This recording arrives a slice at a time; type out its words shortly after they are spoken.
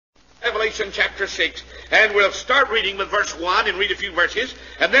Revelation chapter 6, and we'll start reading with verse 1 and read a few verses,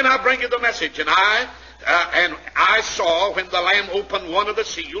 and then I'll bring you the message. And I saw when the Lamb opened one of the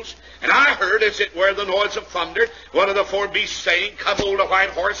seals, and I heard, as it were, the noise of thunder, one of the four beasts saying, Come, hold a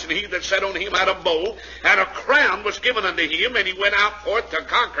white horse, and he that sat on him had a bow, and a crown was given unto him, and he went out forth to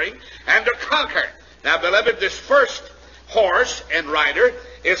conquering and to conquer. Now, beloved, this first horse and rider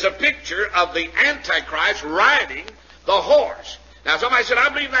is a picture of the Antichrist riding the horse. Now, somebody said, I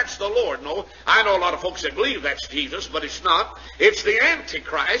believe that's the Lord. No, I know a lot of folks that believe that's Jesus, but it's not. It's the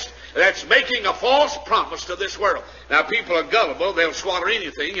Antichrist that's making a false promise to this world. Now, people are gullible. They'll swallow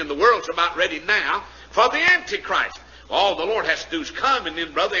anything, and the world's about ready now for the Antichrist. All the Lord has to do is come, and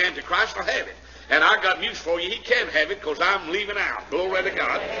then, brother, the Antichrist will have it. And I got news for you. He can't have it because I'm leaving out. Glory to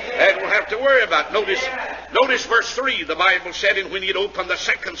God. And we'll have to worry about it. Notice verse 3. The Bible said, And when he had opened the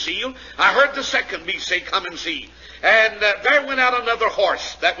second seal, I heard the second beast say, Come and see. And there went out another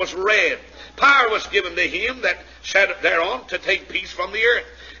horse that was red. Power was given to him that sat thereon to take peace from the earth.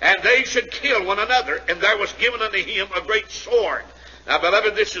 And they should kill one another. And there was given unto him a great sword. Now,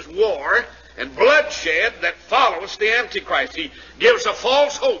 beloved, this is war and bloodshed that follows the Antichrist. He gives a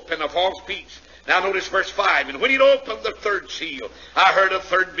false hope and a false peace. Now notice verse 5. And when he opened the third seal, I heard a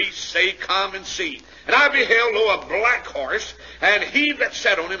third beast say, Come and see. And I beheld, lo, a black horse, and he that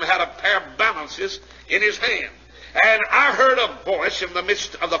sat on him had a pair of balances in his hand. And I heard a voice in the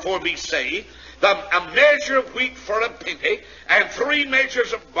midst of the four beasts say, A measure of wheat for a penny, and 3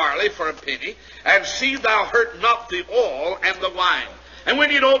 measures of barley for a penny, and see thou hurt not the oil and the wine. And when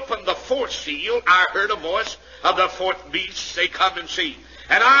he had opened the fourth seal, I heard a voice of the fourth beast say, Come and see.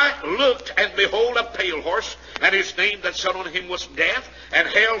 And I looked, and behold, a pale horse, and his name that sat on him was Death, and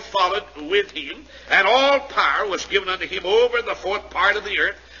hell followed with him, and all power was given unto him over the fourth part of the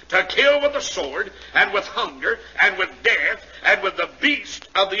earth, to kill with the sword, and with hunger, and with death, and with the beast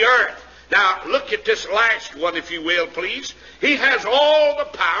of the earth. Now, look at this last one, if you will, please. He has all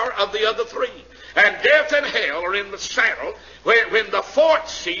the power of the other 3. And death and hell are in the saddle when the fourth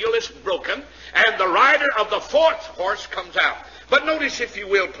seal is broken, and the rider of the fourth horse comes out. But notice, if you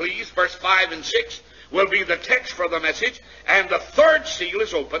will, please, verse 5 and 6 will be the text for the message. And the third seal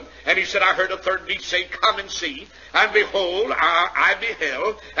is open. And he said, I heard a third beast say, Come and see. And behold, I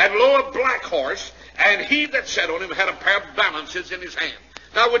beheld, and lo, a black horse, and he that sat on him had a pair of balances in his hand.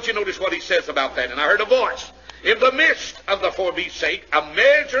 Now, would you notice what he says about that? And I heard a voice in the midst of the four beasts say, A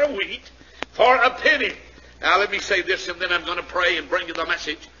measure of wheat for a penny. Now, let me say this, and then I'm going to pray and bring you the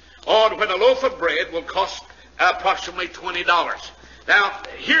message. On when a loaf of bread will cost approximately $20. Now,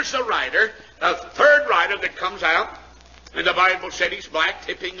 here's the rider, the third rider that comes out, and the Bible said he's black,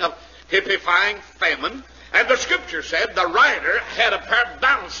 typifying famine. And the Scripture said the rider had a pair of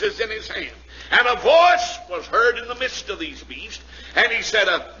balances in his hand. And a voice was heard in the midst of these beasts, and he said,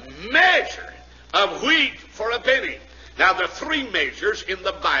 A measure of wheat for a penny. Now, there are 3 measures in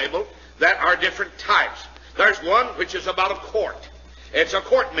the Bible that are different types. There's one which is about a quart. It's a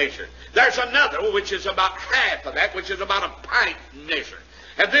quart measure. There's another which is about half of that, which is about a pint measure.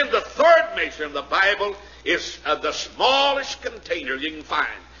 And then the third measure in the Bible is the smallest container you can find.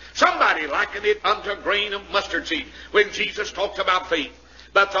 Somebody likened it unto a grain of mustard seed when Jesus talked about faith.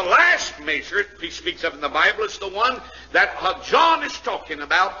 But the last measure he speaks of in the Bible is the one that John is talking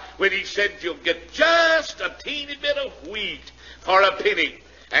about when he said you'll get just a teeny bit of wheat for a penny.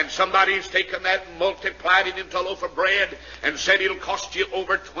 And somebody's taken that and multiplied it into a loaf of bread and said it'll cost you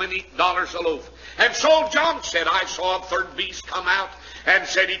over $20 a loaf. And so John said, I saw a third beast come out and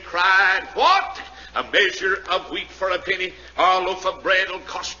said, he cried, What? A measure of wheat for a penny, or a loaf of bread will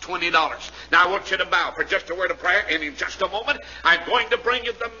cost $20. Now I want you to bow for just a word of prayer, and in just a moment I'm going to bring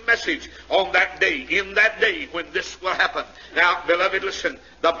you the message on that day, in that day when this will happen. Now, beloved, listen,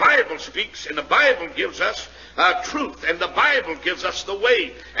 the Bible speaks, and the Bible gives us truth, and the Bible gives us the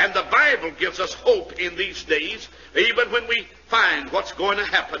way, and the Bible gives us hope in these days, even when we find what's going to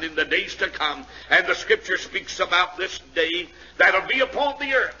happen in the days to come. And the Scripture speaks about this day that'll be upon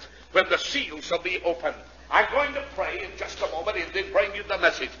the earth when the seals shall be opened. I'm going to pray in just a moment and then bring you the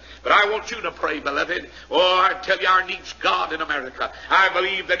message. But I want you to pray, beloved. Oh, I tell you, our needs God in America. I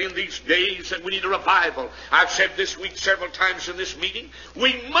believe that in these days that we need a revival. I've said this week several times in this meeting,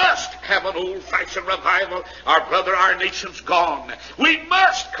 we must have an old-fashioned revival. Our brother, our nation's gone. We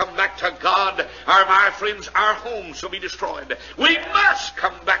must come back to God. My friends, our homes will be destroyed. We must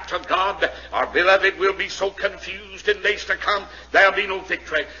come back to God. Our beloved will be so confused in days to come, there'll be no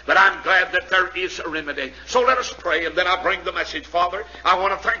victory. But I'm glad that there is a remedy. So let us pray, and then I'll bring the message. Father, I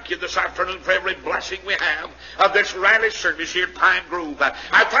want to thank you this afternoon for every blessing we have of this rally service here at Pine Grove.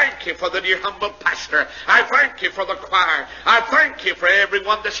 I thank you for the dear humble pastor. I thank you for the choir. I thank you for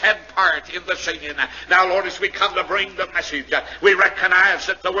everyone that's had part in the singing. Now, Lord, as we come to bring the message, we recognize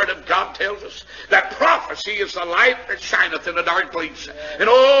that the Word of God tells us that prophecy is the light that shineth in a dark place. And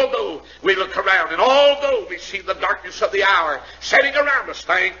although we look around, and although we see the darkness of the hour setting around us,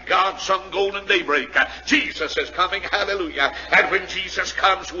 thank God some golden daybreak. Jesus is coming, hallelujah. And when Jesus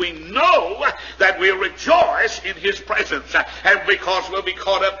comes, we know that we'll rejoice in His presence, and because we'll be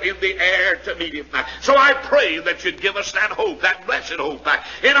caught up in the air to meet Him. So I pray that you'd give us that hope, that blessed hope,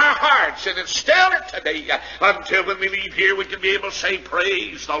 in our hearts, and instill it today, until when we leave here we can be able to say,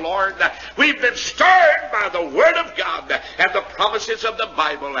 praise the Lord. We've been stirred by the Word of God and the promises of the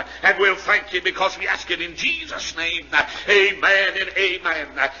Bible, and we'll thank you because we ask it in Jesus' name. Amen and amen.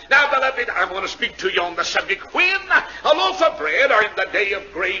 Now, beloved, I want to speak to you on the subject, when a loaf of bread are in the day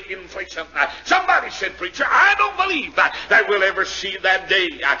of great inflation. Somebody said, preacher, I don't believe that we'll ever see that day.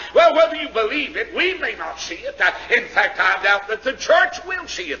 Well, whether you believe it, we may not see it. In fact, I doubt that the church will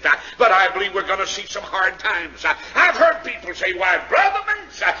see it. But I believe we're going to see some hard times. I've heard people say, why, Brother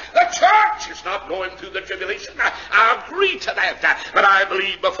Mans, the church is not going through the tribulation. I agree to that. But I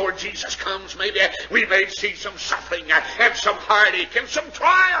believe before Jesus comes, maybe we may see some suffering and some heartache and some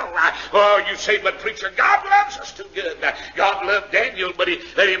trial. Oh, you say, but preacher, God loves us too good. God loved Daniel, but He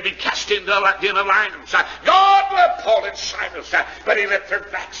let him be cast into the den of lions. God loved Paul and Silas, but He let their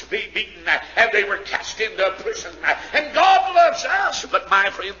backs be beaten, and they were cast into prison. And God loves us, but my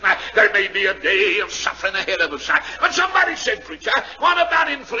friend, there may be a day of suffering ahead of us. But somebody said, preacher, what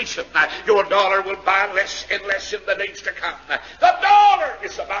about inflation? Your dollar will buy less and less in the days to come. The dollar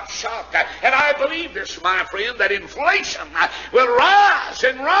is about shock, and I believe this, my friend, that inflation will rise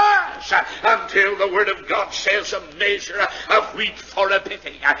and rise until the Word of God says a measure of wheat for a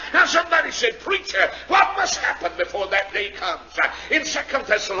penny. Now somebody said, preacher, what must happen before that day comes? In 2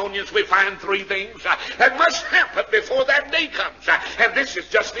 Thessalonians we find three things that must happen before that day comes. And this is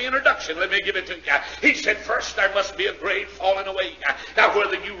just the introduction. Let me give it to you. He said, first there must be a great falling away. Now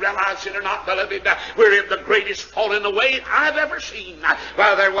whether you realize it or not, beloved, we're in the greatest falling away I've ever seen.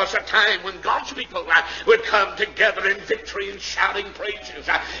 Well, there was a time when God's people would come together in victory and shouting praises.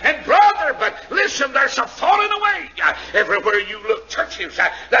 And brother, but listen, there's a falling away. Everywhere you look, churches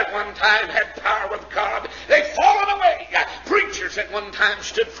that one time had power with God, they've fallen away. Preachers that one time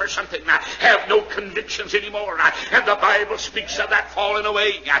stood for something have no convictions anymore. And the Bible speaks of that falling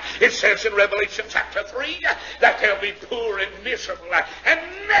away. It says in Revelation chapter 3 that they'll be poor and miserable and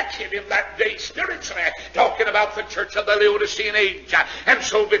naked in that day spiritually, talking about the church of the Laodicean age. And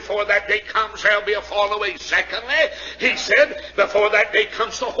so before that day comes, there'll be a fall away. Secondly, he said, before that day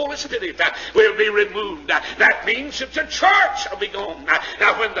comes, the Holy Spirit will be removed. That means that the church will be gone.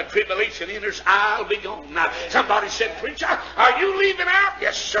 Now when the tribulation enters, I'll be gone. Somebody said, preacher, are you leaving out?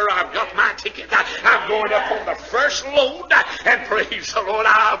 Yes, sir, I've got my ticket. I'm going up on the first load, and praise the Lord,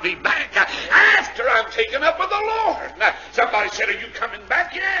 I'll be back after I'm taken up with the Lord. Somebody said, are you coming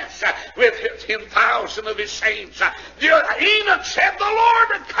back? Yes, with 10,000 of His saints. Enoch said the Lord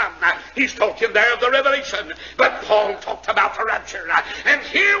had come. He's talking there of the revelation. But Paul talked about the rapture. And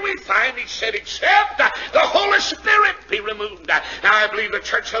here we find, he said, except the Holy Spirit be removed. Now I believe the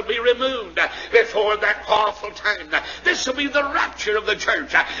church will be removed before that awful time. This will be the rapture of the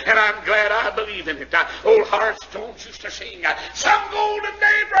church. And I'm glad I believe in it. Old Horace Jones used to sing, some golden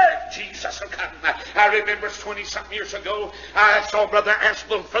daybreak, Jesus will come. I remember 20-something years ago, I saw Brother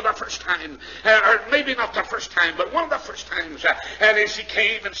Aspel for the first time. Or maybe not the first time, but one of the first times. And as he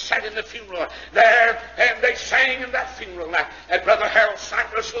came and sat in the funeral there, and they sang in that funeral at Brother Harold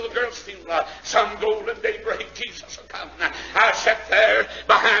Cypress' little girl's funeral, some golden daybreak, Jesus will come. I sat there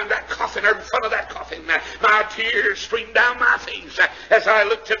behind that coffin, or in front of that coffin. My tears streamed down my face as I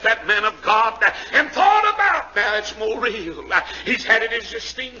looked at that man of God and thought about, now it's more real. He's had it as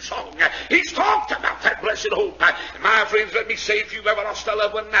his theme song. He's talked about that blessed hope. And my friends, let me say, if you've ever lost a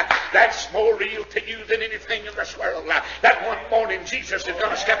loved one, that's more real to you than anything in this world. That one morning Jesus is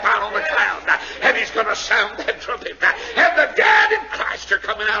going to step out on the cloud, and He's going to sound that trumpet, and the dead in Christ are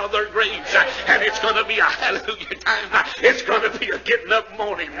coming out of their graves, and it's going to be a hallelujah time. It's going to be a getting up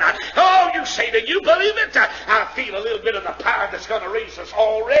morning. Oh, you say, do you believe it? I feel a little bit of the power that's going to raise us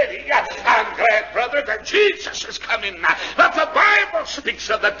already. I'm glad, brother, that Jesus is coming. But the Bible speaks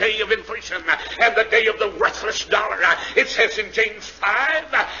of the day of inflation and the day of the worthless dollar. It says in James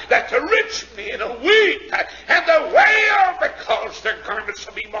 5 that the rich men weep and they wail because their garments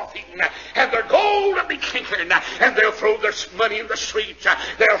will be moth-eaten and their gold will be cankered, and they'll throw their money in the streets.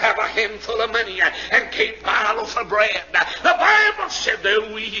 They'll have a handful of money and can't buy a loaf of bread. The Bible said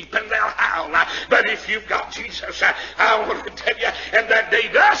they'll weep and they'll howl. But if you've got Jesus, I want to tell you, and that day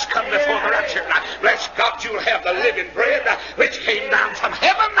does come before the rapture, bless God, you'll have the living bread which came down from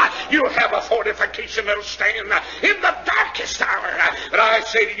heaven. You'll have a fortification that'll stand in the darkest hour. But I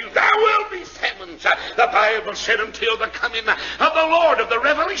say to you, there will be famines. The Bible said until the coming of the Lord, of the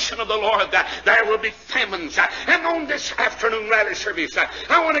revelation of the Lord, there will be famines. And on this afternoon rally service,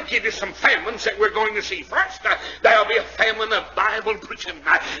 I want to give you some famines that we're going to see. First, there'll be a famine of Bible preaching.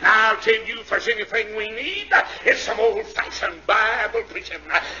 I'll tell you, if there's anything we need, it's some old-fashioned Bible preaching.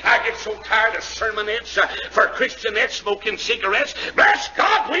 I get so tired of sermonettes for Christianettes smoking cigarettes. Bless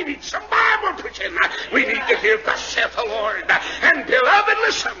God, we need some Bible preaching. We need to hear thus saith the Lord. And beloved,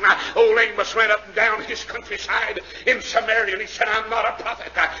 listen, old Amos went up and down his countryside in Samaria, and he said, I'm not a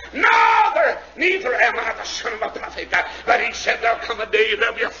prophet. Neither am I the son of a prophet. But he said, there'll come a day,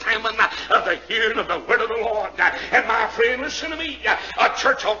 there'll be a famine of the hearing of the word of the Lord. And my friend, listen to me. A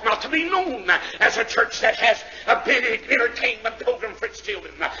church ought not to be known as a church that has a big entertainment program for its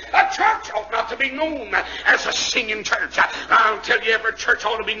children. A church ought not to be known as a singing church. I'll tell you, every church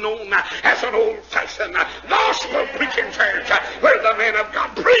ought to be known as an old-fashioned gospel preaching church where the man of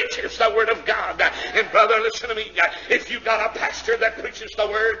God preaches the word of God. And brother, listen to me. If you've got a pastor that preaches the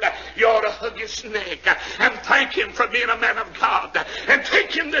word, you ought to hug his neck and thank him for being a man of God and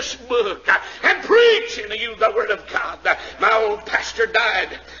take him this book and preaching to you the word of God. My old pastor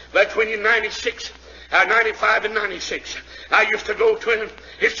died between 95 and 96. I used to go to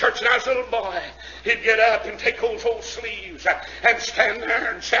his church when I was a little boy. He'd get up and take those old sleeves and stand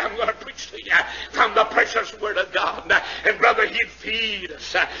there and say, I'm going to preach to you from the precious word of God. And brother, he'd feed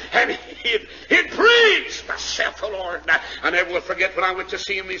us and he'd preach the self of the Lord. I never will forget when I went to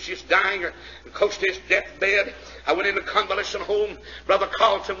see him. He's just dying or close to his deathbed. I went in the convalescent home. Brother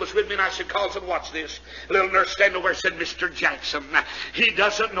Carlton was with me, and I said, Carlton, watch this. A little nurse standing over said, Mr. Jackson, he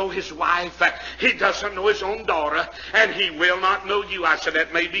doesn't know his wife. He doesn't know his own daughter, and he will not know you. I said,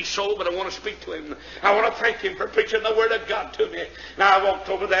 that may be so, but I want to speak to him. I want to thank him for preaching the word of God to me. Now I walked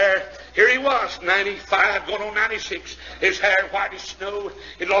over there. Here he was, 95, going on 96. His hair white as snow.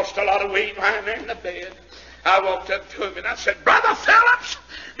 He'd lost a lot of weight lying there in the bed. I walked up to him and I said, Brother Phillips.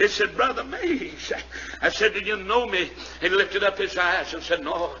 He said, Brother Mays. I said, do you know me? He lifted up his eyes and said,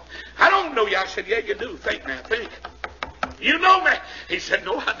 no, I don't know you. I said, yeah, you do. Think now, think. You know me? He said,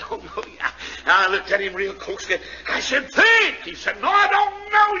 no, I don't know you. I looked at him real closely. I said, think. He said, no, I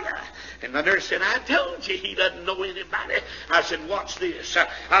don't know you. And the nurse said, I told you he doesn't know anybody. I said, watch this.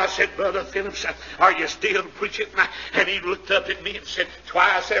 I said, Brother Phillips, are you still preaching? And he looked up at me and said,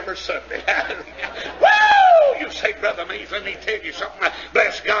 twice every Sunday. Woo! You say, Brother Mays, let me tell you something.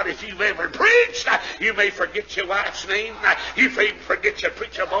 Bless God, if you've ever preached, you may forget your wife's name. You may forget your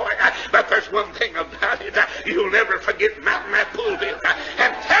preacher boy. But there's one thing about it. You'll never forget mounting that pulpit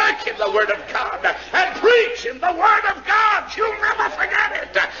and taking the word of God and preaching the word of God. You'll never forget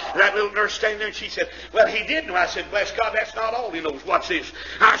it. That little nurse standing there, and she said, well, he did know. I said, bless God, that's not all he knows. Watch this.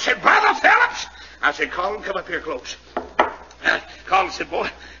 I said, Brother Phillips. I said, Colin, come up here close. Colin said, boy,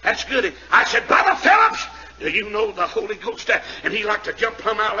 that's good. I said, Brother Phillips, do you know the Holy Ghost? And he liked to jump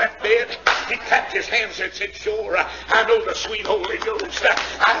plumb out of that bed. He clapped his hands and said, sure, I know the sweet Holy Ghost.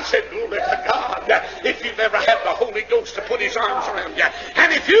 I said, glory to God. If you've ever had the Holy Ghost to put his arms around you,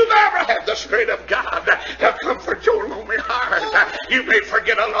 and if you've ever had the Spirit of God to comfort your lonely heart, you may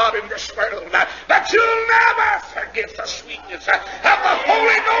forget a lot in this world, but you'll never forget the sweetness of the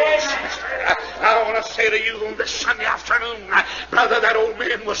Holy Ghost. I want to say to you on this Sunday afternoon, brother, that old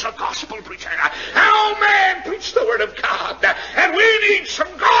man was a gospel preacher. That old man preached the word of God, and we need some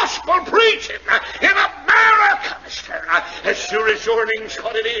gospel preaching in America, mister. As sure as your name's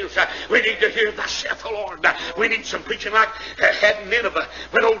what it is, we need to hear thus saith the Lord. We need some preaching like had Nineveh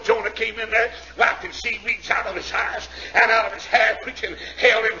when old Jonah came in there wiping seaweeds out of his eyes and out of his hair, preaching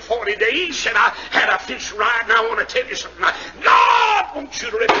hell in 40 days. And I had a fish ride, and I want to tell you something. God wants you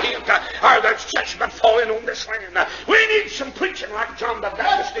to repent, or there's judgment falling on this land. We need some preaching like John the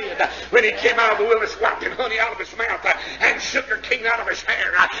Baptist did when he came out of the wilderness wiping honey out of his mouth and sugar came out of his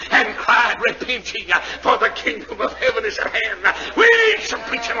hair and cried, repent ye, for the kingdom of heaven is at hand. We need some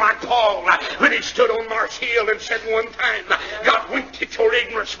preaching like like Paul when he stood on Mars Hill and said one time, God winked at your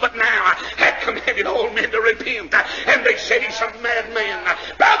ignorance, but now hath commanded all men to repent. And they said he's a madman.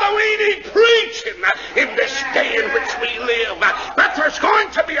 Brother, we need preaching in this day in which we live. But there's going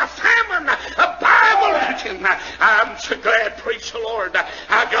to be a famine of Bible preaching. I'm so glad, praise the Lord,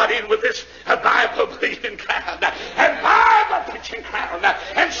 I got in with this Bible believing crowd and Bible preaching crowd.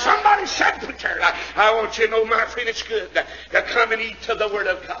 And somebody said, preacher, I want you to know, my friend, it's good to come and eat to the Word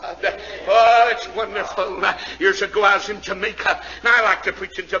of God. Oh, it's wonderful. Years ago, I was in Jamaica. Now, I like to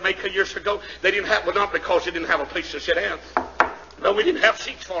preach in Jamaica years ago. They didn't have, well, not because they didn't have a place to sit down. No, we didn't have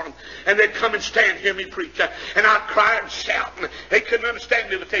seats for them. And they'd come and stand, hear me preach. And I'd cry and shout. And they couldn't understand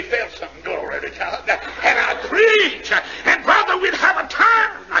me, but they felt something. Glory to God. And I'd preach. And brother, we'd have a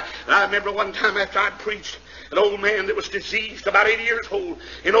time. I remember one time after I'd preached, an old man that was diseased, about 80 years old,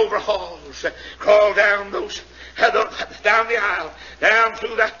 in overalls, crawled down down the aisle, down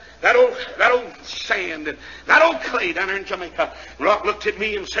through that old sand and that old clay down there in Jamaica. Rock looked at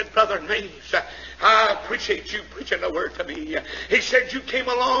me and said, Brother Mays, I appreciate you preaching the Word to me. He said, you came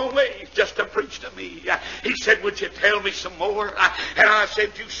a long way just to preach to me. He said, would you tell me some more? And I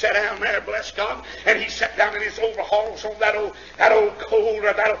said, you sit down there, bless God. And he sat down in his overalls on that old coal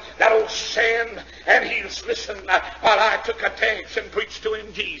or that old sand. And he was listening while I took a text and preached to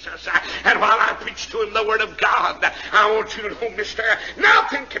him Jesus. And while I preached to him the Word of God, I want you to know, mister,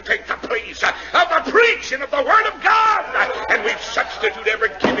 nothing can take the place of the preaching of the Word of God. And we've substituted every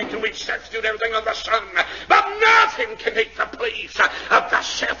gimmick and we've substituted everything on the Son, but nothing can take the place of thus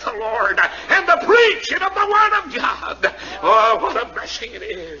saith the Lord and the preaching of the Word of God. Oh, what a blessing it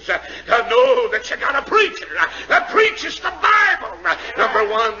is to know that you got a preacher that preaches the Bible. Number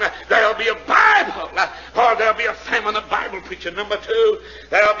one, there'll be a Bible, or there'll be a famine of Bible preaching. Number two,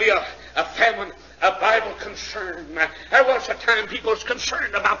 there'll be a famine of Bible concern. There was a time people was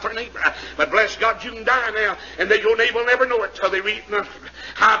concerned about their neighbor. But bless God, you can die now, and your neighbor will never know it till they read in the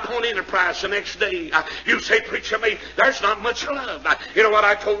High Point Enterprise the next day. You say, preacher, me, there's not much love. You know what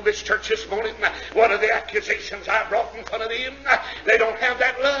I told this church this morning? One of the accusations I brought in front of them, they don't have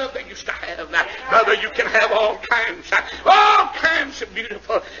that love they used to have. Brother, you can have all kinds of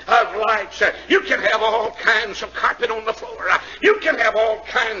beautiful lights. You can have all kinds of carpet on the floor. You can have all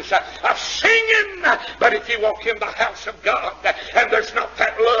kinds of singing. But if you walk in the house of God and there's not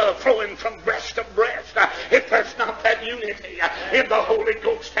that love flowing from breast to breast, if there's not that unity in the Holy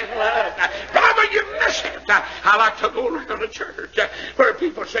Ghost and love, brother, you miss it. I like to go around a church where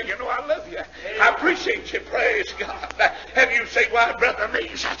people say, you know, I love you. I appreciate you. Praise God. And you say, why, Brother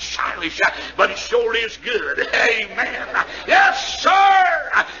Mays, that's childish, but it sure is good. Amen. Yes,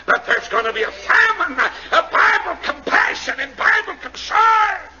 sir. But there's going to be a famine of Bible compassion and Bible concern.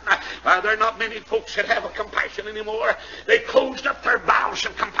 There are not many folks that have a compassion anymore. They've closed up their bowels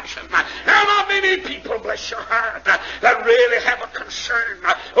of compassion. There are not many people, bless your heart, that really have a concern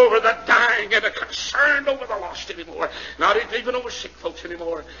over the dying and a concern over the lost anymore. Not even over sick folks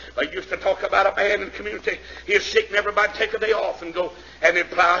anymore. I used to talk about a man in the community. He is sick and everybody take a day off and go and then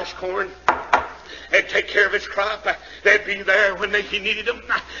plow his corn. They'd take care of his crop. They'd be there when he needed them.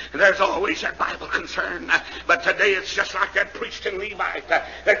 And there's always that Bible concern. But today it's just like that priest and Levite.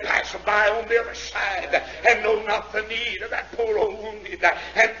 They pass by on the other side and know not the need of that poor old wounded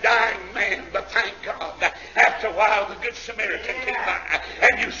and dying man. But thank God, after a while the Good Samaritan came by.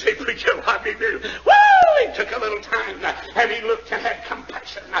 And you say, preacher, what did he do? Well, he took a little time and he looked and had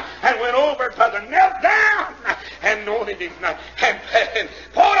compassion and went over to the knelt down and anointed him and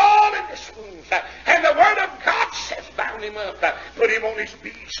poured all in his wounds. And the Word of God says, bound him up, put him on his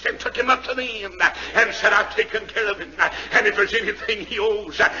beast, and took him up to the end, and said, I've taken care of him. And if there's anything he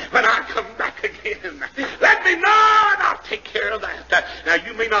owes, when I come back again, let me know, and I'll take care of that. Now,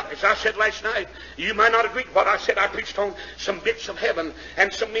 you may not, as I said last night, you might not agree with what I said. I preached on some bits of heaven,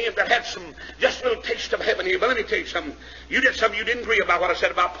 and some men that had some, just a little taste of heaven here. But let me tell you something. You did something you didn't agree about what I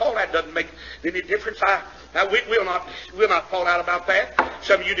said about Paul. That doesn't make any difference. We'll not fall out about that.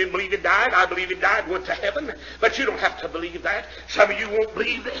 Some of you didn't believe he died. I believe he died, went to heaven. But you don't have to believe that. Some of you won't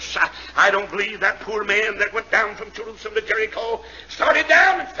believe this. I don't believe that poor man that went down from Jerusalem to Jericho, started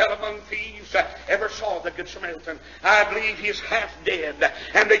down and fell among thieves, ever saw the Good Samaritan. I believe he is half dead.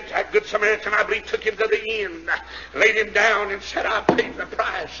 And that Good Samaritan, I believe, took him to the end, laid him down and said, I paid the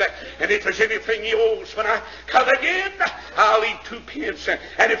price. And if there's anything he owes when I come again, I'll leave 2 pence.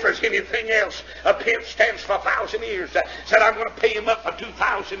 And if there's anything else, a pence stands for 1,000 years. Said, I'm going to pay him up for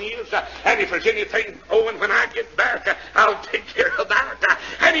 2,000 years. And if there's anything owing when I get back, I'll take care of that.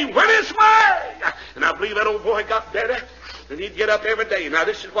 And he went his way. And I believe that old boy got better. And he'd get up every day. Now,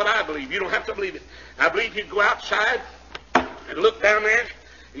 this is what I believe. You don't have to believe it. I believe he'd go outside and look down there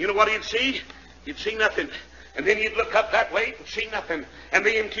And you know what he'd see? He'd see nothing. And then he'd look up that way and see nothing. And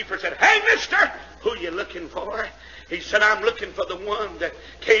the innkeeper said, "Hey, mister, who you looking for?" He said, "I'm looking for the one that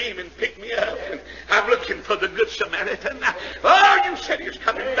came and picked me up. And I'm looking for the Good Samaritan." "Oh, you said he was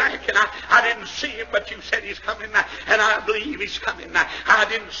coming back, and I didn't see him, but you said he's coming, and I believe he's coming. I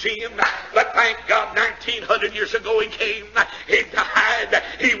didn't see him, but thank God 1900 years ago he came. He died.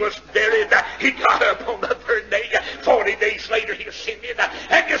 He was buried. He got up on the third day. 40 days later he ascended."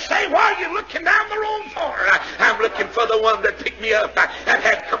 And you say, "Why are you looking down the road for?" "I'm looking for the one that picked me up and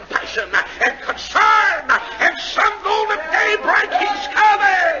had compassion and concern, and some golden daybreak he's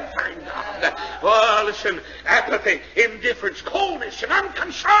coming." Thank God. Oh, listen, apathy, indifference, coldness, and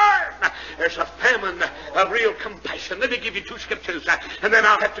unconcern. There's a famine of real compassion. Let me give you two scriptures, and then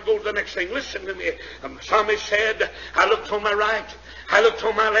I'll have to go to the next thing. Listen to me. The psalmist said, "I looked on my right, I looked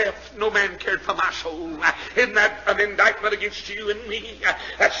on my left, no man cared for my soul." Isn't that an indictment against you and me?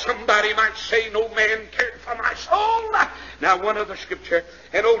 That somebody might say, "No man cared for my soul." Now, one other scripture,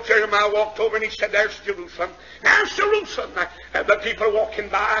 and old Jeremiah walked over and he said, "There's Jerusalem. There's Jerusalem." And the people walking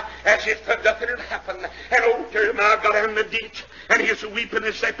by as if nothing had happened. And old Jeremiah got down in the ditch, and he was weeping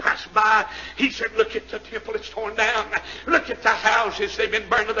as they passed by. He said, "Look at the temple, it's torn down. Look at the houses, they've been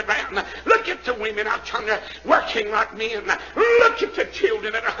burned to the ground. Look at the women out yonder working like men. Look at the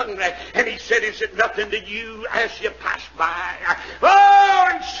children that are hungry." And he said, "Is it nothing to you as you pass by?" Oh,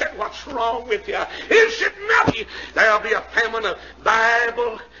 and said, "What's wrong with you? Is it nothing?" There'll be a famine of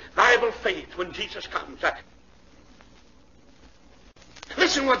Bible faith when Jesus comes.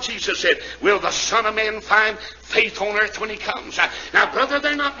 Listen what Jesus said. "Will the Son of Man find faith on earth when he comes?" Now, brother,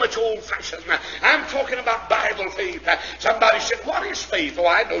 they're not much old-fashioned. I'm talking about Bible faith. Somebody said, "What is faith?" "Oh,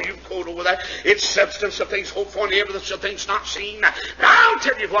 I know you quote over that. It's substance of things hoped for and evidence of things not seen." Now, I'll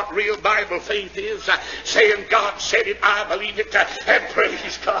tell you what real Bible faith is. Saying, "God said it, I believe it, and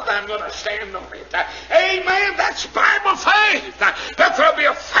praise God, I'm going to stand on it." Amen. That's Bible faith. That there'll be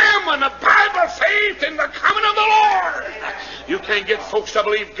a famine of Bible faith in the coming of the Lord. You can't get folks to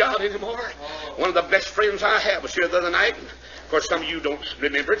believe God anymore. One of the best friends I have was here the other night. Of course, some of you don't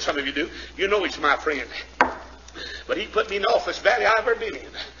remember it. Some of you do. You know he's my friend. But he put me in the office valley I've ever been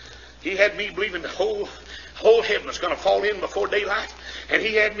in. He had me believing the whole heaven was going to fall in before daylight. And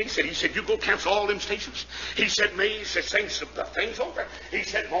he had me, he said, "You go cancel all them stations." He said, "Me," he said, the thing's over." He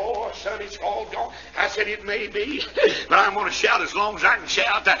said, "Oh, son, it's all gone." I said, "It may be, but I'm going to shout as long as I can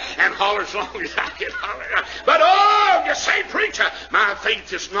shout and holler as long as I can holler." But, oh, you say, "Preacher, my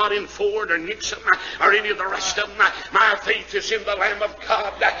faith is not in Ford or Nixon or any of the rest of them. My faith is in the Lamb of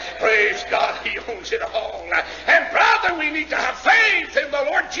God." Praise God, he owns it all. And, brother, we need to have faith in the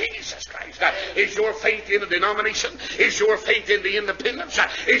Lord Jesus Christ. Is your faith in a denomination? Is your faith in the independent?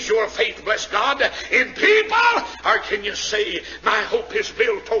 Is your faith, bless God, in people? Or can you say, "My hope is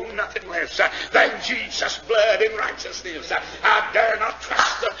built on nothing less than Jesus' blood and righteousness. I dare not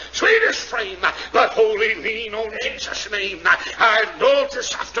trust the sweetest frame, but wholly lean on Jesus' name." I know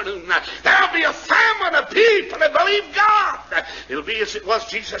this afternoon there'll be a famine of people that believe God. It'll be as it was,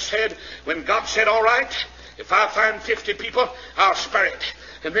 Jesus said, when God said, "All right, if I find 50 people, I'll spare it."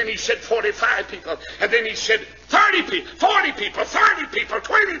 And then he said 45 people. And then he said 30 people, 40 people, 30 people,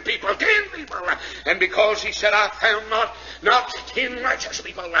 20 people, 10 people. And because he said, "I found not 10 righteous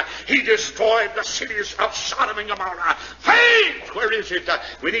people," he destroyed the cities of Sodom and Gomorrah. Faith, where is it?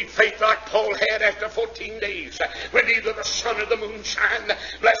 We need faith like Paul had after 14 days. When neither the sun or the moon shined,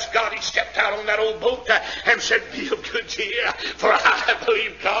 bless God, he stepped out on that old boat and said, "Be of good cheer, for I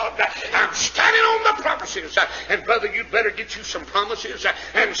believe God. I'm standing on the promises." And brother, you'd better get you some promises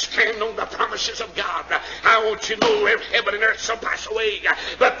and stand on the promises of God. I want you to know heaven and earth shall pass away,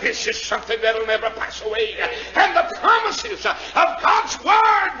 but this is something that'll never pass away. And the promises of God's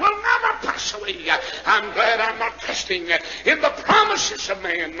Word will never pass away. I'm glad I'm not trusting in the promises of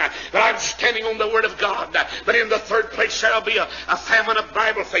man, but I'm standing on the Word of God. But in the third place, there'll be a famine of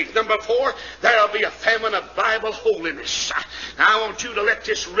Bible faith. Number 4, there'll be a famine of Bible holiness. Now, I want you to let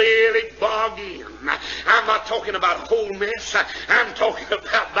this really bog in. I'm not talking about wholeness. I'm talking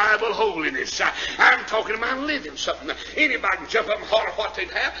about Bible holiness. I'm talking about living something. Anybody can jump up and holler what they'd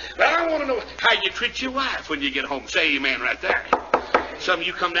have, but I want to know how you treat your wife when you get home. Say amen right there. Some of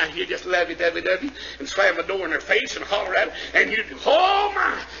you come down here just lovey-dovey and slam the door in her face and holler at her, and you do, "Oh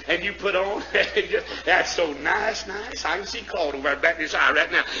my," and you put on, "That's so nice. I can see Claude over there batting his eye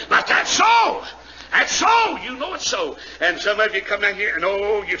right now. But that's so. That's so. You know it's so. And some of you come down here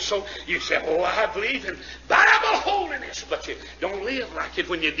and, you say, I believe in Bible holiness. But you don't live like it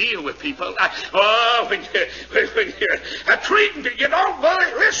when you deal with people. When you're treating people, you don't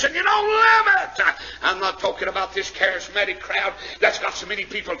believe. Listen, you don't live it. I'm not talking about this charismatic crowd that's got so many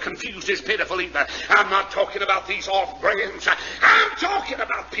people confused as pitiful either. I'm not talking about these off-brands. I'm talking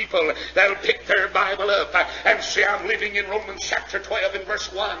about people that'll pick their Bible up and say, I'm living in Romans chapter 12 and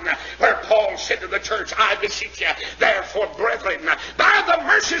verse 1, where Paul said to the church, I beseech you, therefore, brethren, by the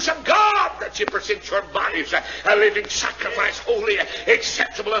mercies of God, that you present your bodies a living sacrifice, holy,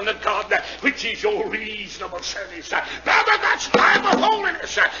 acceptable unto God, which is your reasonable service. Brother, that's Bible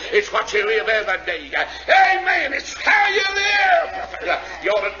holiness. It's what you live every day. Amen. It's how you live.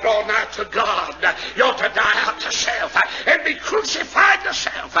 You ought to draw nigh to God. You ought to die out to self and be crucified to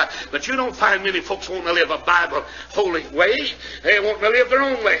self. But you don't find many folks want to live a Bible holy way. They want to live their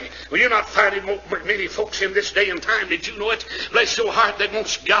own way. Well, you're not finding many folks in this day and time. Did you know it? Bless your heart, that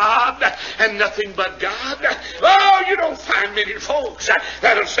wants God and nothing but God. Oh, you don't find many folks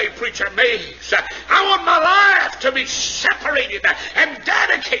that'll say, Preacher Mays, I want my life to be separated and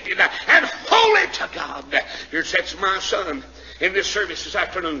dedicated and holy to God. Here sits my son in this service this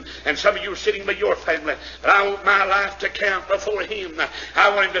afternoon, and some of you are sitting by your family, but I want my life to count before him.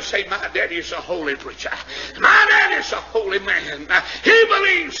 I want him to say, my daddy's a holy preacher. My daddy's a holy man. He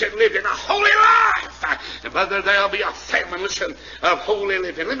believes in living a holy life. And brother, there'll be a famine, listen, of holy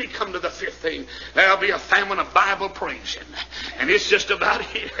living. Let me come to the fifth thing. There'll be a famine of Bible praising. And it's just about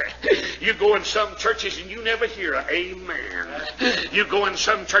here. You go in some churches and you never hear an amen. You go in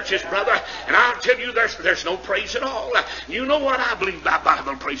some churches, brother, and I'll tell you there's no praise at all. You know what I believe by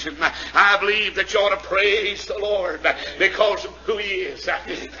Bible praising? I believe that you ought to praise the Lord because of who He is.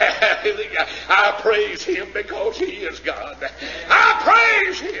 I praise Him because He is God. I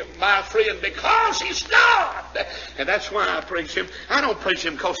praise Him, my friend, because He's God. And that's why I praise Him. I don't praise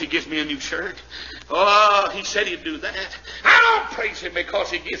Him because He gives me a new shirt. Oh, He said He'd do that. I don't praise Him because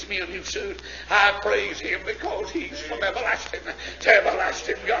He gives me a new suit. I praise Him because He's from everlasting to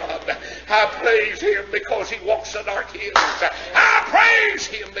everlasting God. I praise Him because He walks the dark hills. I praise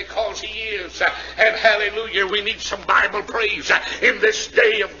Him because He is. And hallelujah, we need some Bible praise in this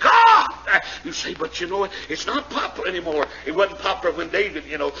day of God. You say, but you know, it's not popular anymore. It wasn't popular when David,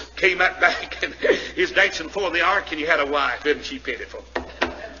 came out back and he's dancing for the ark, and he had a wife. Isn't she pitiful?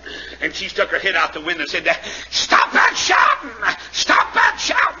 And she stuck her head out the window and said, stop that shouting! Stop that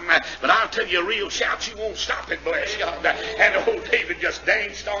shouting! But I'll tell you, a real shout, you won't stop it, bless God. And old David just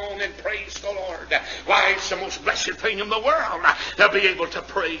danced on and praised the Lord. Why, it's the most blessed thing in the world to be able to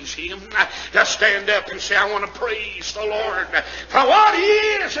praise Him. To stand up and say, I want to praise the Lord for what He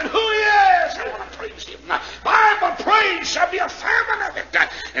is and who He is. I want to praise Him. Bible praise shall be a famine of it.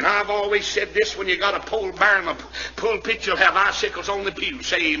 And I've always said this, when you got a pole bear in the pulpit, you'll have icicles on the pew.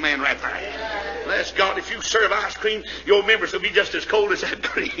 Say amen right there. Bless God, if you serve ice cream, your members will be just as cold as that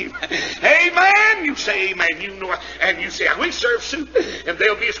cream. Amen. You say amen. And you say, we serve soup, and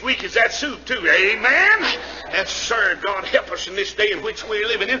they'll be as weak as that soup too. Amen. Yes, sir. God help us in this day in which we're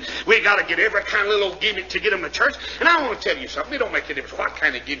living in. We got to get every kind of little gimmick to get them to church. And I want to tell you something. It don't make a difference what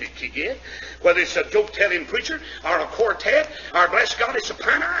kind of gimmick you get. Whether it's a joke-telling preacher or a quartet or, bless God, it's a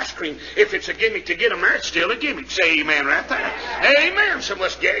pint of ice cream. If it's a gimmick to get them there, it's still a gimmick. Say amen right there. Amen. Some of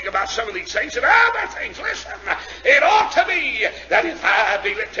us gag about some of these things and other things. Listen, it ought to be that if I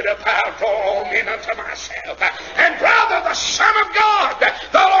be lifted up, I'll draw men unto myself. And brother, the Son of God,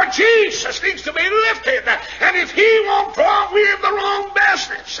 the Lord Jesus, needs to be lifted. And if He won't draw, we're in the wrong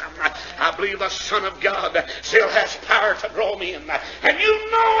business. I believe the Son of God still has power to draw me in. And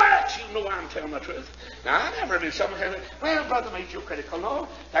you know it. You know I'm telling the truth. Now, I never knew someone said, well, Brother Mays, you're critical. No,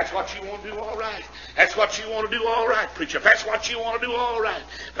 that's what you want to do, all right. That's what you want to do, all right, preacher. That's what you want to do, all right.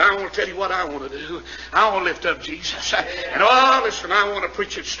 But I want to tell you what I want to do. I want to lift up Jesus. And, listen, I want to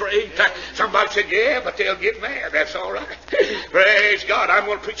preach it straight. Somebody said, yeah, but they'll get mad. That's all right. Praise God. I'm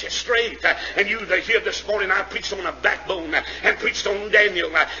going to preach it straight. And you here this morning, I preached on a backbone and preached on Daniel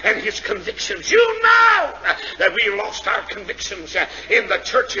and his convictions. You know that we lost our convictions in the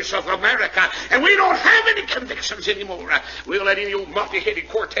churches of America, and we don't have any convictions anymore. We'll let any old multi-headed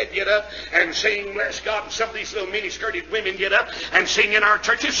quartet get up and sing, bless God, and some of these little mini-skirted women get up and sing in our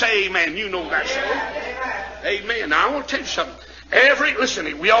churches. Say amen. You know that so. Amen. Now, I want to tell you something.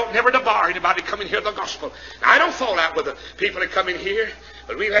 Listen, we ought never to bar anybody come in here the gospel. Now, I don't fall out with the people that come in here,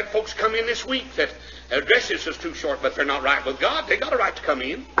 but we've had folks come in this week that their dresses is too short, but they're not right with God. They got a right to come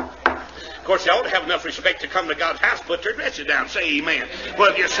in. Of course, they ought to have enough respect to come to God's house, put their dresses down, say amen,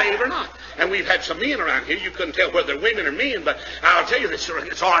 whether you're saved or not. And we've had some men around here. You couldn't tell whether they're women or men, but I'll tell you this,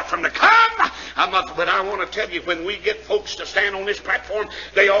 it's all right from the come. But I want to tell you, when we get folks to stand on this platform,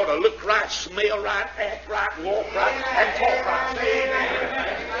 they ought to look right, smell right, act right, walk right, and talk right.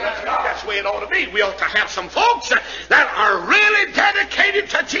 Amen. That's the way it ought to be. We ought to have some folks that are really dedicated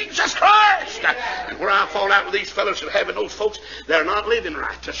to Jesus Christ. And where I fall out with these fellows that having those folks, they're not living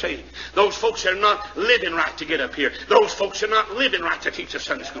right to sing. Those folks are not living right to get up here. Those folks are not living right to teach a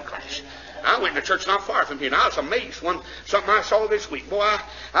Sunday school class. I went to church not far from here, and I was amazed. Something I saw this week. Boy,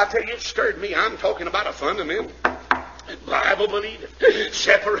 I tell you, it stirred me. I'm talking about a fundamental Bible-believing,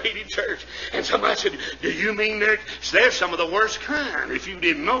 separated church. And somebody said, do you mean they're some of the worst kind? If you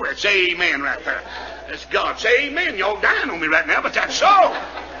didn't know that, say amen right there. That's God. Say amen. Y'all dying on me right now, but that's so.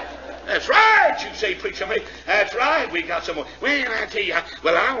 That's right, you say, preacher. That's right, we got some more. Well, I tell you,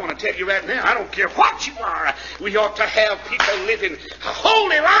 I want to tell you right now, I don't care what you are. We ought to have people living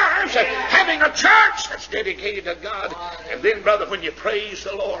holy lives and having a church that's dedicated to God. And then, brother, when you praise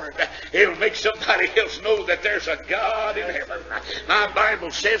the Lord, it'll make somebody else know that there's a God in heaven. My Bible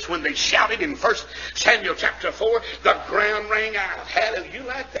says when they shouted in 1 Samuel chapter 4, the ground rang out. Hallelujah, you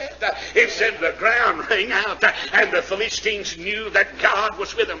like that? It said the ground rang out, and the Philistines knew that God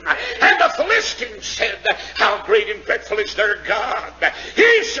was with them. And the Philistines said, how great and dreadful is their God.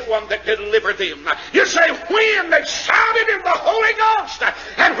 He's the one that delivered them. You say, when they shouted in the Holy Ghost,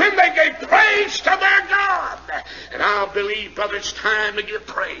 and when they gave praise to their God. And I believe, brother, it's time to give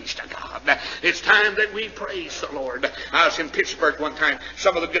praise to God. It's time that we praise the Lord. I was in Pittsburgh one time.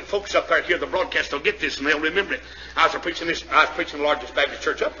 Some of the good folks up there hear the broadcast will get this, and they'll remember it. I was preaching the largest Baptist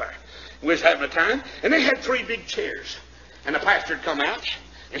church up there. We was having a time, and they had 3 big chairs. And the pastor had come out,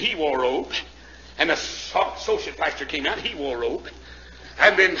 and he wore a robe. And the associate pastor came out, he wore a robe.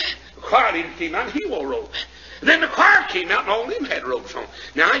 And then the choir leader came out, and he wore a robe. And then the choir came out, and all of them had robes on.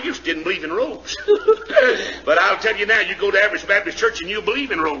 Now, I used to didn't believe in robes. But I'll tell you now, you go to average Baptist church, and you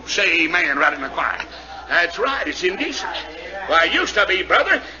believe in robes. Say amen right in the choir. That's right, it's indecent. Well, it used to be,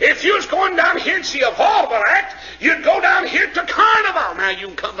 brother, if you was going down here and see a vaudeville act, you'd go down here to carnival. Now, you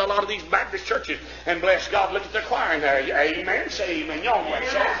can come to a lot of these Baptist churches and bless God, look at the choir in there. Amen, say amen. Y'all know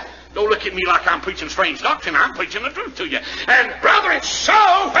so. Don't look at me like I'm preaching strange doctrine. I'm preaching the truth to you. And, brother, it's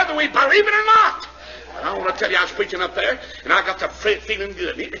so whether we believe it or not. I want to tell you, I was preaching up there, and I got to feeling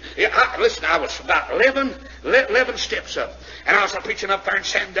good. Listen, I was about 11 steps up. And I was preaching up there in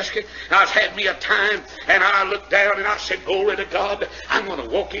Sandusky, and I was had me a time, and I looked down, and I said, glory to God, I'm going to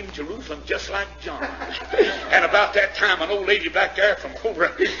walk in Jerusalem just like John. And about that time, an old lady back there from over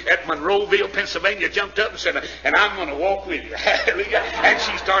at Monroeville, Pennsylvania, jumped up and said, and I'm going to walk with you. Hallelujah. And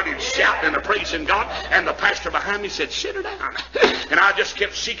she started shouting and praising God, and the pastor behind me said, sit her down. And I just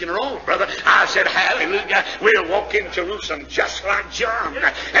kept seeking her on, brother. I said, hallelujah, we'll walk in Jerusalem just like John.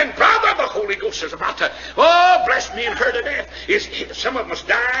 And brother, the Holy Ghost is about to, bless me and her to death. Some of them was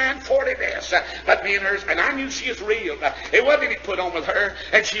dying 40 deaths, but me and hers, and I knew she was real. It wasn't any put on with her,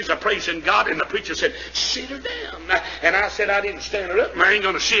 and she's a praising God, and the preacher said, sit her down. And I said, I didn't stand her up, and I ain't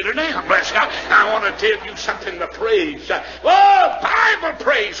going to sit her down, bless God. I want to tell you something to praise. Bible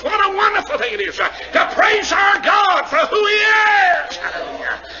praise. What a wonderful thing it is to praise our God for who He is.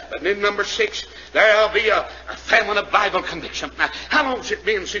 But then number 6, there'll be a famine of Bible conviction. Now, how long's it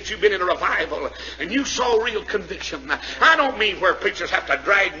been since you've been in a revival and you saw real conviction? Now, I don't mean where preachers have to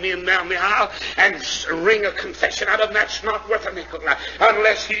drag men down the aisle and wring a confession out of them. That's not worth a nickel. Now,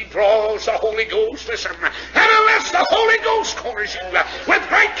 unless He draws the Holy Ghost, listen. And unless the Holy Ghost corners you with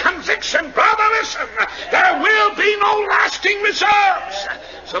great conviction, brother, listen, there will be no lasting results.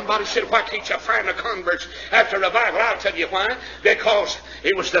 Somebody said, why can't you find the converts after revival? I'll tell you why. Because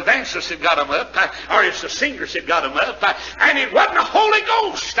it was the evangelists that got them up, or it's the singers that got them up, and it wasn't the Holy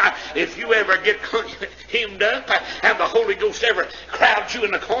Ghost. If you ever get hemmed up, and the Holy Ghost ever crowds you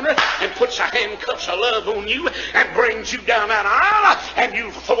in the corner and puts the handcuffs of love on you and brings you down that aisle, and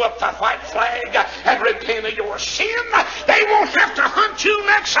you throw up the white flag and repent of your sin, they won't have to hunt you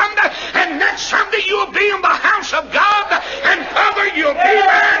next Sunday, and next Sunday you'll be in the house of God, and brother, you'll be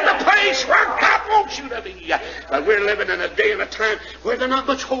there in the place where God wants you to be. But we're living in a day and a time where there's not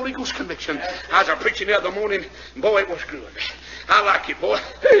much Holy Ghost conviction. I was preaching the other morning, and boy, it was good. I like it, boy.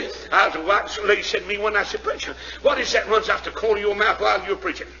 I was a white lady said to me one night, I said, preacher, what is that runs out the corner of your mouth while you're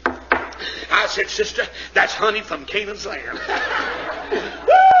preaching? I said, sister, that's honey from Canaan's land.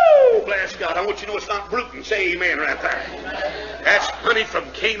 Woo! Bless God. I want you to know it's not Bruton. Say amen right there. That's honey from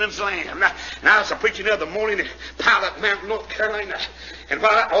Canaan's land. Now I was preaching the other morning in Pilot Mountain, North Carolina. And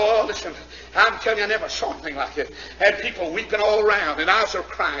listen, I'm telling you, I never saw anything like this. Had people weeping all around, and I was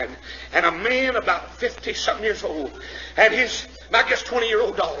crying. And a man about 50-something years old, and his, I guess,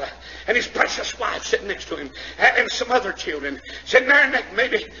 20-year-old daughter, and his precious wife sitting next to him, and some other children sitting there, and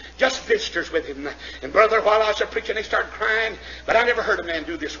maybe just visitors with him. And brother, while I was preaching, they started crying. But I never heard a man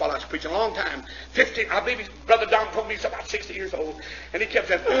do this while I was preaching. A long time. 50, I believe Brother Don told me he's about 60 years old. And he kept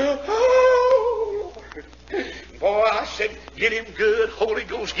saying, oh, Lord. Boy, I said, get him good. Holy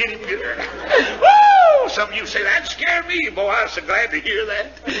Ghost, get him good. Woo! Some of you say, that scared me. Boy, I was so glad to hear that.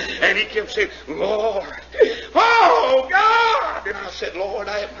 And he kept saying, Lord. Oh, God. And I said, Lord,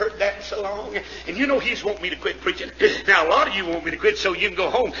 I haven't heard that in so long. And you know he's wanting me to quit preaching. Now, a lot of you want me to quit so you can go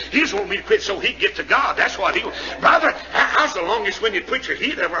home. He's wanting me to quit so he can get to God. That's what he wants. Brother, I was the longest-winded preacher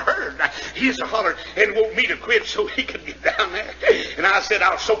he'd ever heard. He's a holler and want me to quit so he could get down there. And I said,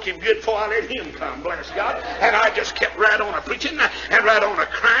 I'll soak him good before I let him come, bless God. And I just kept right on a preaching and right on a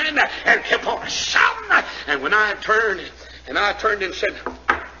crying and kept on a shouting. And when I turned and said,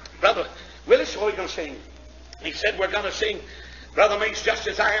 Brother Willis, what are you going to sing? He said, we're going to sing Brother Mace, Just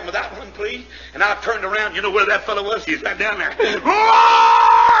As I Am, Without One Plea. And I turned around. You know where that fellow was? He's right down there.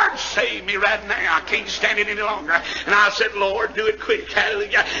 Lord, save me right now. I can't stand it any longer. And I said, Lord, do it quick.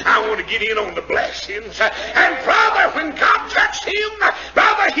 Hallelujah. I want to get in on the blessings. And brother, when God touched him,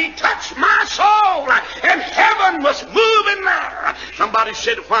 brother, he touched my soul. And heaven was moving there. Somebody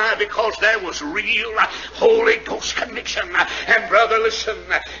said, why? Because there was real Holy Ghost conviction. And brother, listen,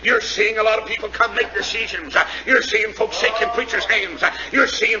 you're seeing a lot of people come make decisions. You're seeing folks shaking preachers' hands. You're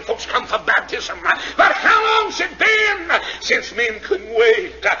seeing folks come for baptism. But how long's it been since men couldn't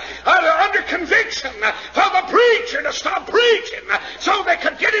wait under conviction for the preacher to stop preaching so they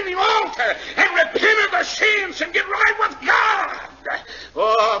could get in the altar and repent of their sins and get right with God?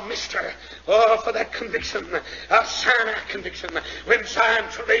 Oh, mister, oh, for that conviction, Sinai conviction, when Zion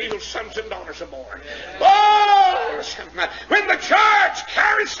travails, sons and daughters are born. Oh, listen, when the church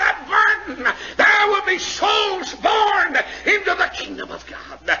carries that burden, there will be souls born into the kingdom of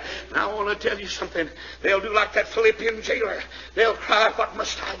God. Now, I want to tell you something. They'll do like that Philippian jailer. They'll cry, what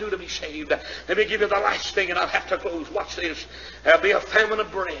must I do to be saved? Let me give you the last thing, and I'll have to close. Watch this. There'll be a famine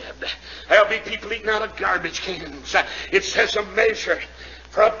of bread. There'll be people eating out of garbage cans. It says a measure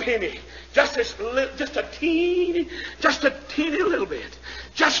for a penny. Just a teeny little bit.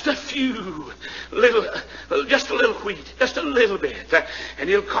 Just a few little, just a little wheat, just a little bit. And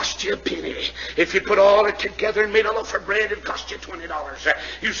it'll cost you a penny. If you put all it together and made a loaf of bread, it'll cost you $20.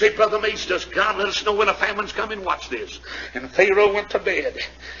 You say, Brother Mace, does God let us know when a famine's coming? Watch this. And Pharaoh went to bed.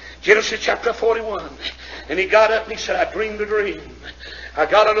 Genesis chapter 41. And he got up and he said, I dreamed a dream. I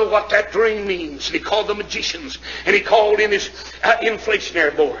got to know what that dream means. And he called the magicians. And he called in his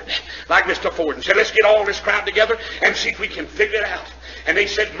inflationary board, like Mr. Ford, and said, let's get all this crowd together and see if we can figure it out. And they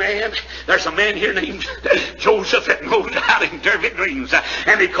said, man, there's a man here named Joseph that knows how to interpret dreams.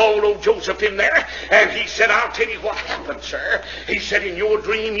 And they called old Joseph in there, and he said, I'll tell you what happened, sir. He said, in your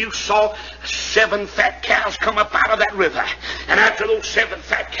dream you saw 7 fat cows come up out of that river. And after those 7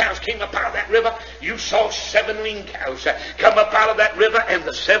 fat cows came up out of that river, you saw 7 lean cows come up out of that river, and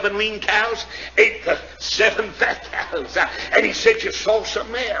the 7 lean cows ate the 7 fat cows. And he said, you saw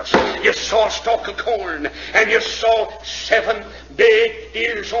something else. You saw a stalk of corn, and you saw 7 big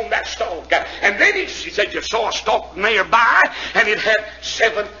ears on that stalk. And then he said, you saw a stalk nearby, and it had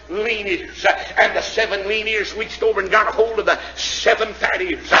 7 lean ears. And the 7 lean ears reached over and got a hold of the 7 fat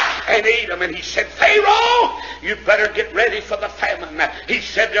ears and ate them. And he said, Pharaoh, you better get ready for the famine. He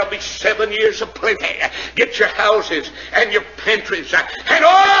said, there'll be 7 years of plenty. Get your houses and your pantries. And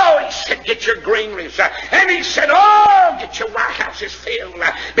oh, he said, get your granaries. And he said, oh, get your warehouses filled.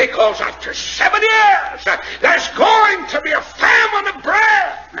 Because after 7 years, there's going to be a famine of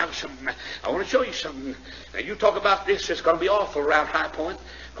bread. Now, listen, I want to show you something. Now, you talk about this, it's going to be awful around High Point.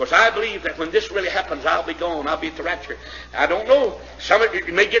 Of course, I believe that when this really happens, I'll be gone. I'll be at the rapture. I don't know. Some of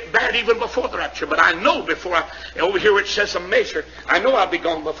it may get bad even before the rapture, but I know before over here it says a measure, I know I'll be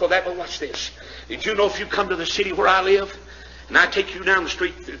gone before that. But watch this. Did you know if you come to the city where I live, and I take you down the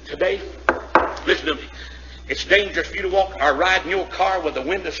street today, listen to me, it's dangerous for you to walk or ride in your car with the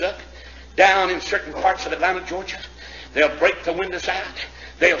windows up down in certain parts of Atlanta, Georgia. They'll break the windows out.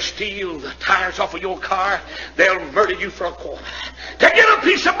 They'll steal the tires off of your car. They'll murder you for a quarter to get a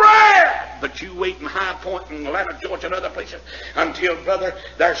piece of bread. but you wait in High Point and Atlanta, Georgia, and other places until, brother,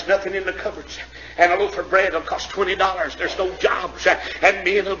 there's nothing in the cupboards. And a loaf of bread will cost $20. There's no jobs, and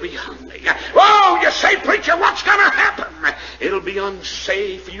men will be hungry. Oh, you say, preacher, what's going to happen? It'll be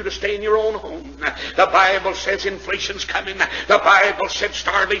unsafe for you to stay in your own home. The Bible says inflation's coming. The Bible said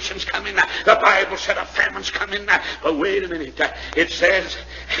starvation's coming. The Bible said a famine's coming. But wait a minute. It says,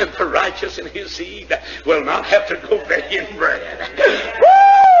 and the righteous in his seed will not have to go begging bread.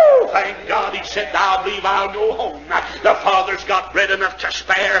 Woo! Thank God. He said, I believe I'll go home. The Father's got bread enough to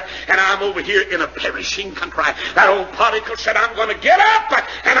spare, and I'm over here in a perishing country. That old prodigal said, I'm going to get up,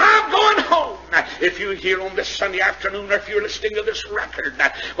 and I'm going home. If you're here on this Sunday afternoon, or if you're listening to this record,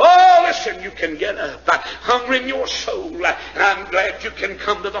 oh, listen, you can get up, hungry in your soul, and I'm glad you can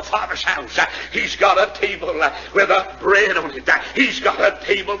come to the Father's house. He's got a table with a bread on it. He's got a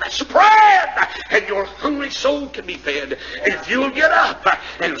table that's spread, and your hungry soul can be fed. If you'll get up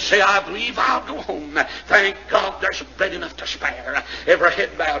and say, I believe I'll go home. Thank God there's bread enough to spare. Every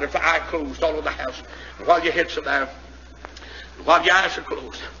head bowed, every eye closed, all over the house. And while your heads are bowed, while your eyes are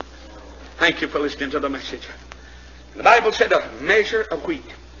closed, thank you for listening to the message. The Bible said a measure of wheat,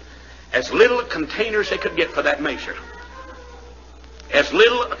 as little a container as they could get for that measure. As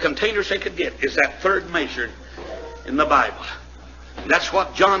little a container as they could get is that third measure in the Bible. And that's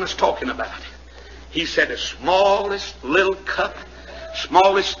what John is talking about. He said the smallest little cup,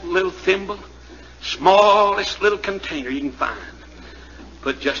 smallest little thimble, smallest little container you can find.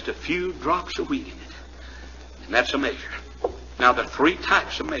 Put just a few drops of wheat in it. And that's a measure. Now there are three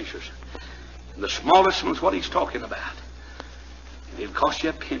types of measures. And the smallest one is what he's talking about. It'll cost you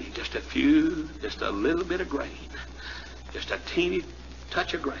a penny, just a little bit of grain. Just a teeny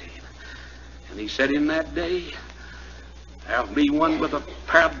touch of grain. And he said in that day, there'll be one with a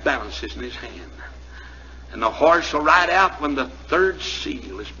pair of balances in his hand. And the horse will ride out when the third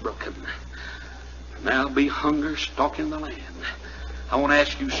seal is broken. And there'll be hunger stalking the land. I want to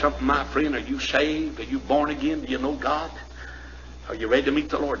ask you something, my friend. Are you saved? Are you born again? Do you know God? Are you ready to meet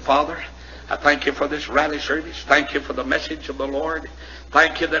the Lord? Father, I thank you for this rally service. Thank you for the message of the Lord.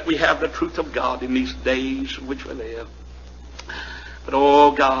 Thank you that we have the truth of God in these days in which we live. But,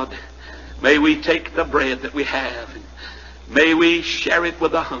 oh God, may we take the bread that we have, and may we share it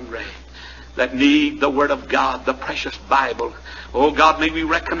with the hungry that need the Word of God, the precious Bible. Oh God, may we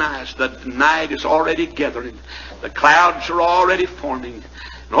recognize that the night is already gathering. The clouds are already forming.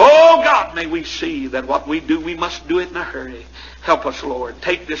 And oh God, may we see that what we do, we must do it in a hurry. Help us, Lord.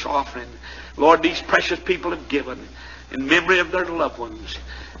 Take this offering. Lord, these precious people have given in memory of their loved ones.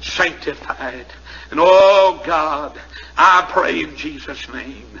 Sanctify it. And oh God, I pray in Jesus'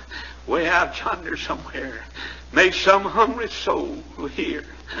 name, way out yonder somewhere, may some hungry soul hear.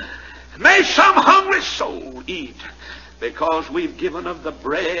 May some hungry soul eat, because we've given of the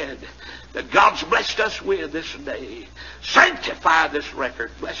bread that God's blessed us with this day. Sanctify this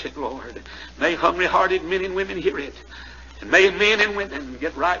record. Bless it, Lord. May hungry-hearted men and women hear it. And may men and women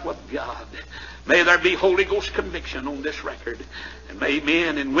get right with God. May there be Holy Ghost conviction on this record. And may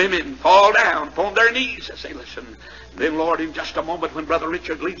men and women fall down upon their knees as they listen. And then, Lord, in just a moment when Brother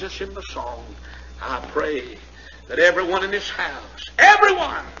Richard leads us in the song, I pray that everyone in this house,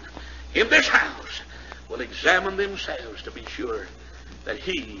 everyone in this house, will examine themselves to be sure that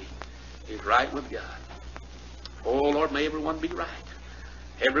he is right with God. Oh, Lord, may everyone be right.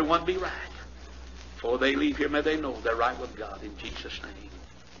 Everyone be right. Before they leave here, may they know they're right with God in Jesus' name.